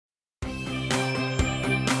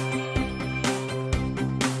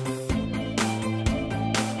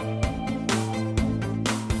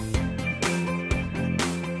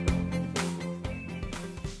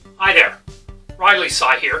Hi there, Riley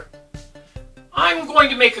Sy here. I'm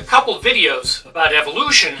going to make a couple videos about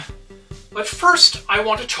evolution, but first I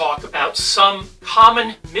want to talk about some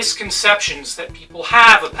common misconceptions that people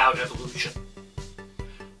have about evolution.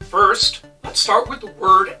 First, let's start with the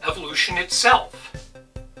word evolution itself.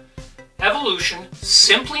 Evolution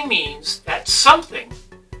simply means that something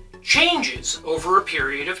changes over a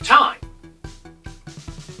period of time.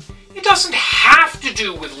 It doesn't have to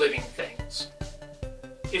do with living things.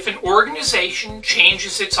 If an organization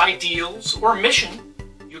changes its ideals or mission,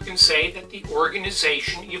 you can say that the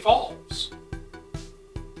organization evolves.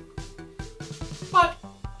 But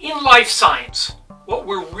in life science, what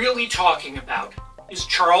we're really talking about is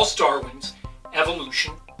Charles Darwin's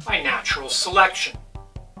evolution by natural selection.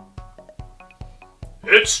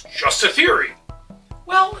 It's just a theory.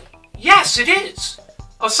 Well, yes, it is.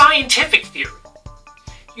 A scientific theory.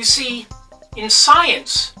 You see, in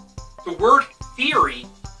science, the word theory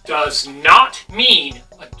does not mean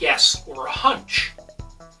a guess or a hunch.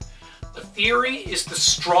 A theory is the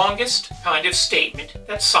strongest kind of statement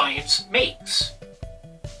that science makes.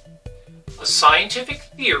 A scientific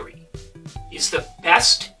theory is the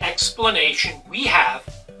best explanation we have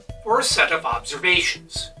for a set of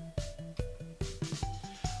observations.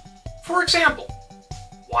 For example,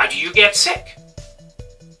 why do you get sick?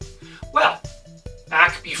 Well,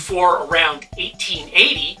 back before around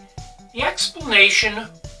 1880, the explanation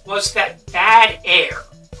was that bad air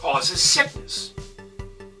causes sickness.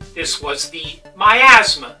 This was the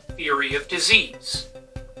miasma theory of disease.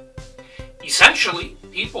 Essentially,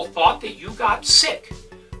 people thought that you got sick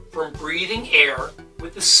from breathing air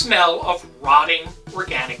with the smell of rotting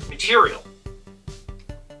organic material.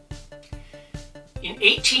 In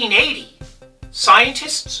 1880,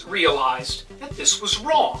 scientists realized that this was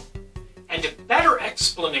wrong, and a better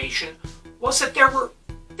explanation was that there were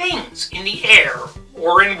things in the air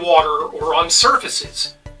or in water or on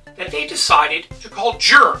surfaces that they decided to call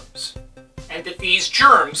germs, and that these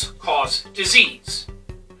germs cause disease.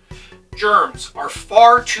 Germs are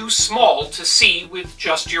far too small to see with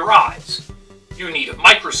just your eyes. You need a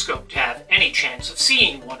microscope to have any chance of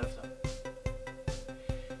seeing one of them.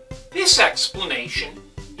 This explanation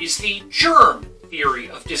is the germ theory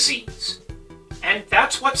of disease, and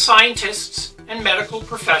that's what scientists and medical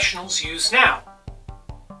professionals use now.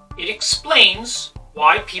 It explains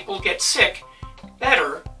why people get sick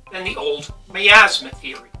better than the old miasma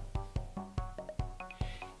theory.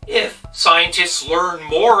 If scientists learn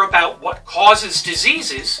more about what causes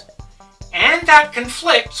diseases, and that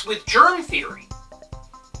conflicts with germ theory,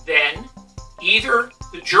 then either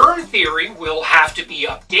the germ theory will have to be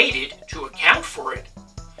updated to account for it,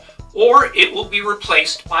 or it will be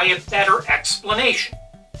replaced by a better explanation,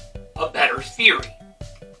 a better theory.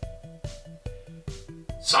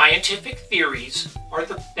 Scientific theories are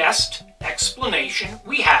the best explanation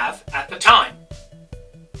we have at the time.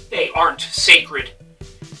 They aren't sacred.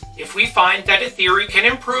 If we find that a theory can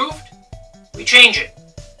improve, we change it.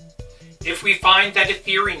 If we find that a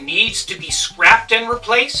theory needs to be scrapped and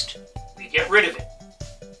replaced, we get rid of it.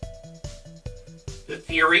 The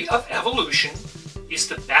theory of evolution is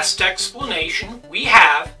the best explanation we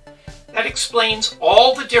have that explains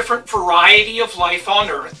all the different variety of life on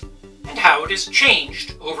Earth and how it has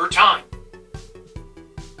changed over time.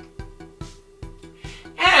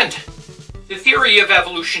 And the theory of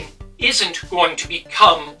evolution isn't going to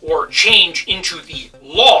become or change into the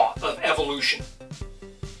law of evolution.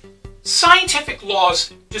 Scientific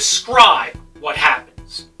laws describe what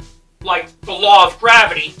happens. Like the law of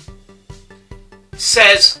gravity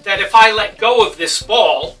says that if I let go of this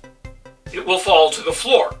ball, it will fall to the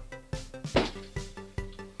floor.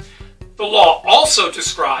 The law also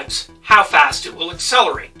describes how fast it will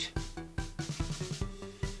accelerate.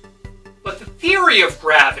 But the theory of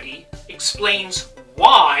gravity explains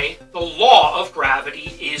why the law of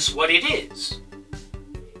gravity is what it is.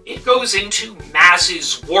 It goes into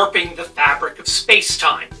masses warping the fabric of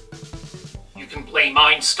space-time. You can blame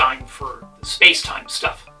Einstein for the space-time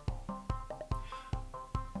stuff.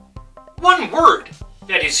 One word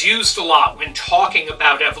that is used a lot when talking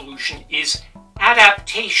about evolution is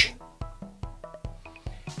adaptation.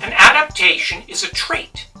 An adaptation is a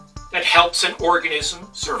trait that helps an organism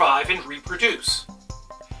survive and reproduce.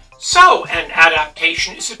 So an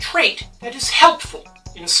adaptation is a trait that is helpful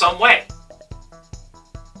in some way.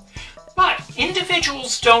 But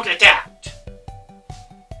individuals don't adapt.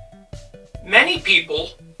 Many people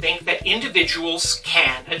think that individuals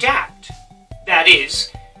can adapt. That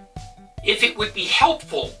is, if it would be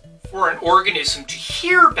helpful for an organism to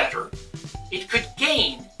hear better, it could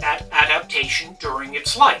gain that adaptation during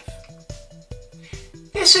its life.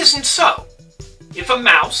 This isn't so. If a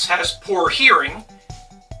mouse has poor hearing,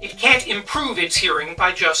 it can't improve its hearing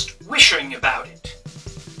by just wishing about it.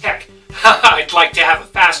 Heck, I'd like to have a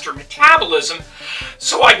faster metabolism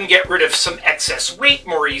so I can get rid of some excess weight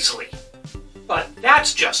more easily. But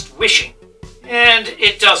that's just wishing, and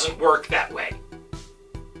it doesn't work that way.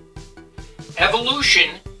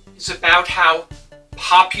 Evolution is about how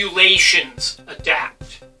populations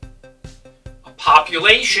adapt. A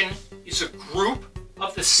population is a group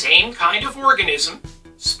of the same kind of organism,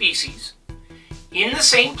 species, in the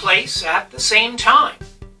same place at the same time.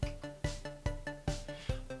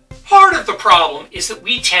 Part of the problem is that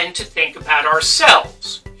we tend to think about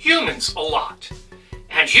ourselves, humans, a lot.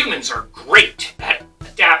 And humans are great at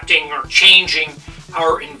adapting or changing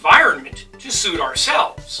our environment to suit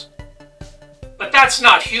ourselves. But that's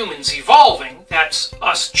not humans evolving, that's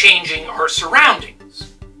us changing our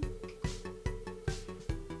surroundings.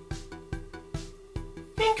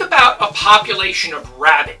 Think about a population of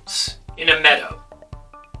rabbits in a meadow.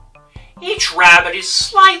 Each rabbit is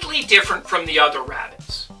slightly different from the other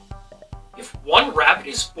rabbits. If one rabbit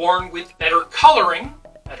is born with better coloring,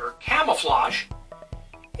 better camouflage,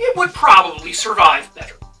 it would probably survive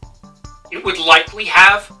better. It would likely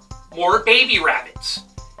have more baby rabbits,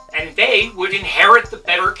 and they would inherit the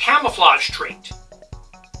better camouflage trait.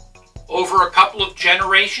 Over a couple of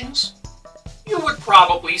generations, you would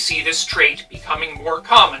probably see this trait becoming more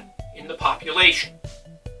common in the population.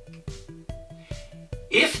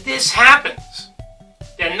 If this happens,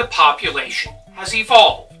 then the population has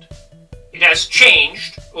evolved. It has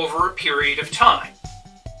changed over a period of time.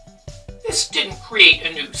 This didn't create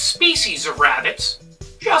a new species of rabbits,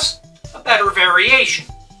 just a better variation,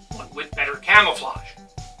 one with better camouflage.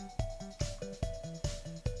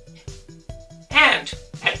 And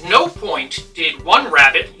at no point did one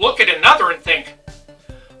rabbit look at another and think,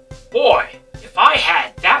 "Boy, if I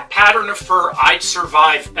had that pattern of fur, I'd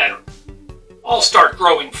survive better. I'll start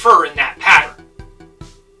growing fur in that pattern."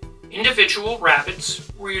 Individual rabbits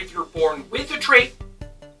were either born with the trait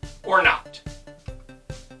or not.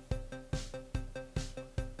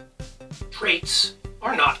 Traits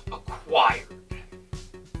are not acquired.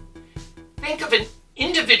 Think of an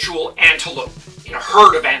individual antelope in a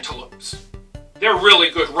herd of antelopes. They're really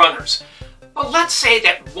good runners, but let's say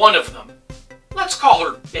that one of them, let's call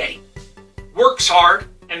her Betty, works hard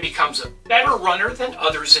and becomes a better runner than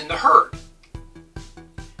others in the herd.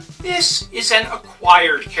 This is an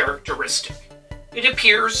acquired characteristic. It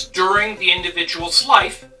appears during the individual's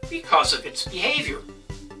life because of its behavior.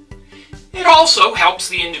 It also helps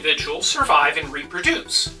the individual survive and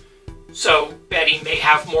reproduce. So Betty may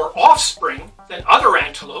have more offspring than other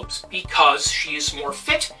antelopes because she is more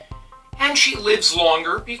fit, and she lives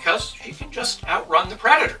longer because she can just outrun the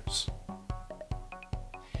predators.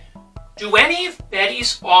 Do any of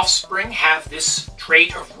Betty's offspring have this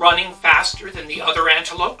trait of running faster than the other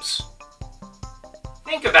antelopes?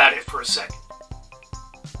 Think about it for a second.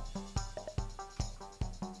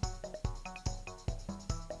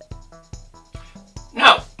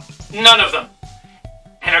 No, none of them.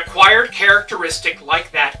 An acquired characteristic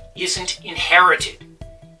like that isn't inherited.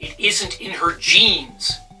 It isn't in her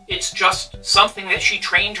genes. It's just something that she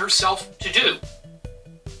trained herself to do.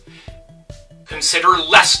 Consider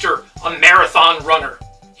Lester, a marathon runner.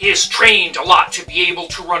 He is trained a lot to be able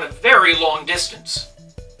to run a very long distance.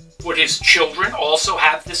 Would his children also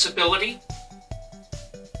have this ability?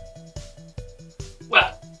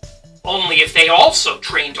 Well, only if they also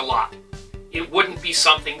trained a lot. It wouldn't be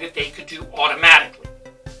something that they could do automatically.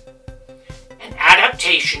 An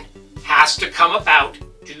adaptation has to come about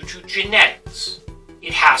due to genetics.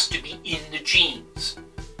 It has to be in the genes.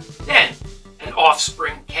 Then, an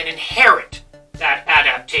offspring can inherit that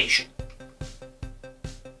adaptation.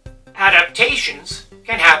 Adaptations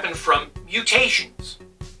can happen from mutations.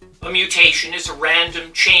 A mutation is a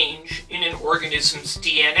random change in an organism's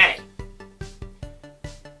DNA.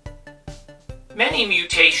 Many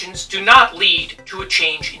mutations do not lead to a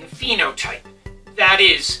change in phenotype. That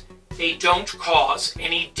is, they don't cause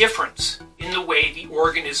any difference in the way the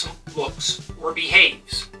organism looks or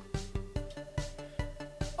behaves.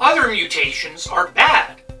 Other mutations are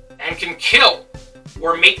bad and can kill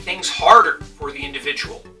or make things harder for the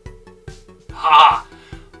individual.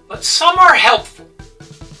 But some are helpful.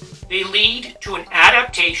 They lead to an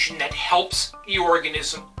adaptation that helps the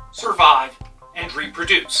organism survive and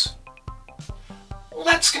reproduce.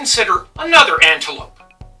 Let's consider another antelope.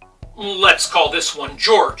 Let's call this one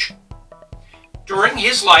George. During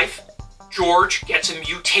his life, George gets a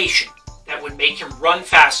mutation that would make him run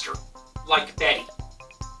faster, like Betty.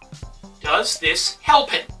 Does this help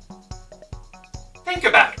him? Think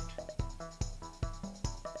about it.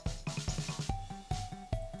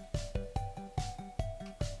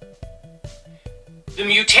 The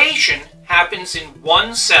mutation happens in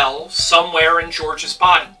one cell somewhere in George's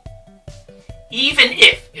body. Even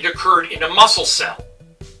if it occurred in a muscle cell,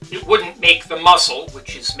 it wouldn't make the muscle,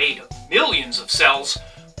 which is made of millions of cells,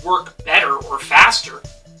 work better or faster.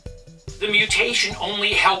 The mutation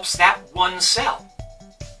only helps that one cell.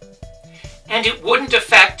 And it wouldn't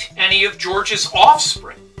affect any of George's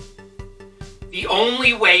offspring. The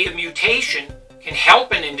only way a mutation can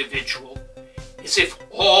help an individual is if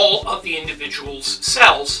all of the individual's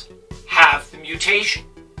cells have the mutation.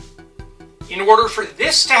 In order for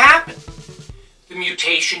this to happen, the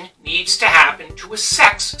mutation needs to happen to a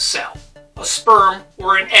sex cell, a sperm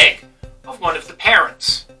or an egg of one of the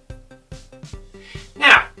parents.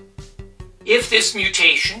 Now, if this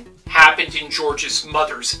mutation happened in George's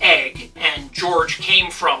mother's egg and George came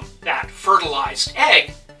from that fertilized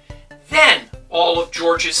egg, then all of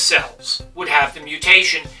George's cells would have the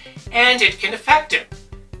mutation and it can affect him.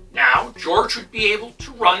 Now, George would be able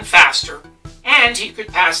to run faster and he could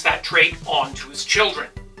pass that trait on to his children.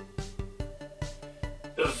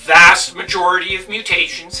 The vast majority of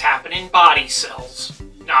mutations happen in body cells,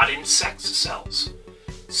 not in sex cells.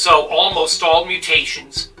 So almost all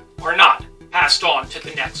mutations are not passed on to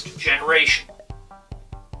the next generation.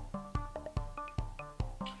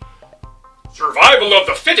 Survival of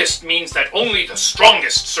the fittest means that only the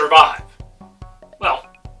strongest survive.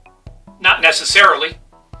 Well, not necessarily.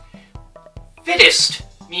 Fittest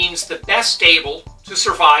means the best able to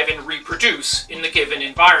survive and reproduce in the given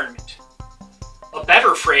environment. A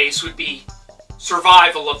better phrase would be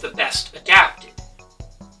survival of the best adapted.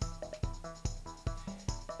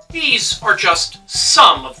 These are just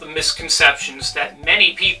some of the misconceptions that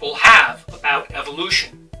many people have about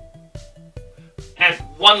evolution. And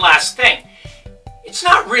one last thing, it's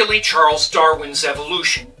not really Charles Darwin's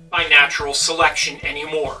evolution by natural selection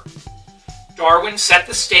anymore. Darwin set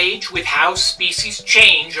the stage with how species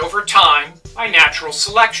change over time by natural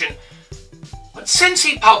selection, but since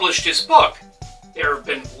he published his book, there have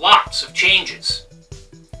been lots of changes.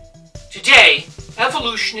 Today,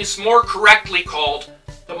 evolution is more correctly called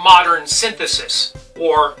the modern synthesis,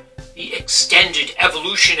 or the extended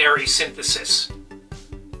evolutionary synthesis.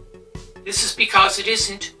 This is because it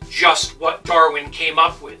isn't just what Darwin came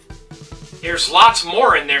up with. There's lots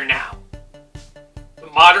more in there now.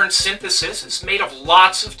 The modern synthesis is made of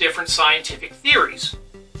lots of different scientific theories,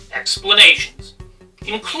 explanations,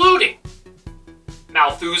 including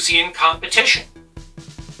Malthusian competition,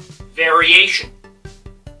 variation,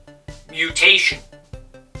 mutation,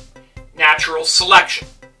 natural selection,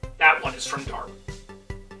 that one is from Darwin,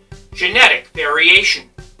 genetic variation,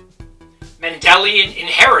 Mendelian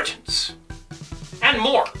inheritance, and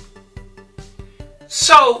more.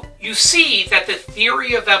 So you see that the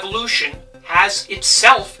theory of evolution has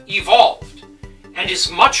itself evolved and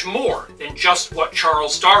is much more than just what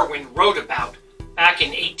Charles Darwin wrote about back in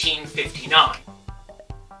 1859.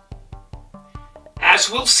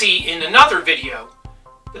 As we'll see in another video,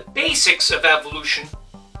 the basics of evolution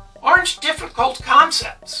aren't difficult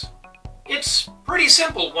concepts. It's pretty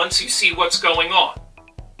simple once you see what's going on.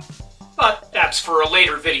 But that's for a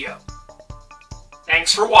later video.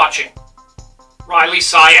 Thanks for watching. Riley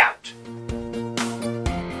Sy out.